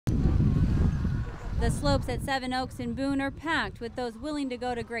The slopes at Seven Oaks and Boone are packed with those willing to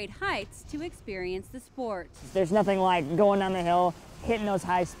go to great heights to experience the sport. There's nothing like going down the hill, hitting those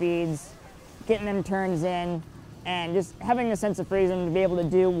high speeds, getting them turns in, and just having the sense of freedom to be able to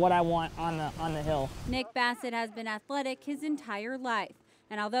do what I want on the hill. Nick Bassett has been athletic his entire life,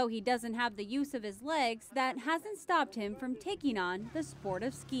 and although he doesn't have the use of his legs, that hasn't stopped him from taking on the sport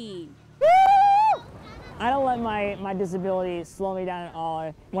of skiing. Woo! I don't let my disability slow me down at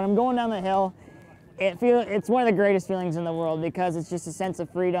all. When I'm going down the hill, it's one of the greatest feelings in the world because it's just a sense of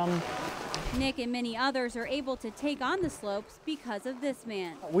freedom. Nick and many others are able to take on the slopes because of this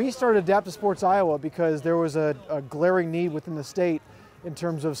man. We started Adaptive Sports Iowa because there was a glaring need within the state in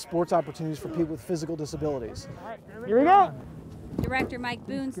terms of sports opportunities for people with physical disabilities. Here we go. Director Mike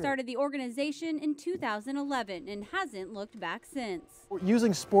Boone started the organization in 2011 and hasn't looked back since.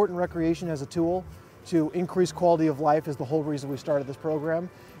 Using sport and recreation as a tool to increase quality of life is the whole reason we started this program.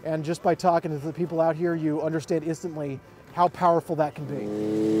 And just by talking to the people out here, you understand instantly how powerful that can be.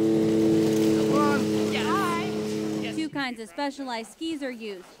 Two kinds of specialized skis are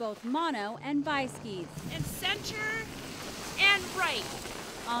used, both mono and bi-skis. And center and right.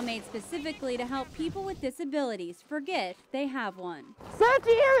 All made specifically to help people with disabilities forget they have one. Sochi,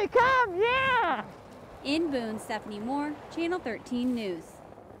 here we come, yeah! In Boone, Stephanie Moore, Channel 13 News.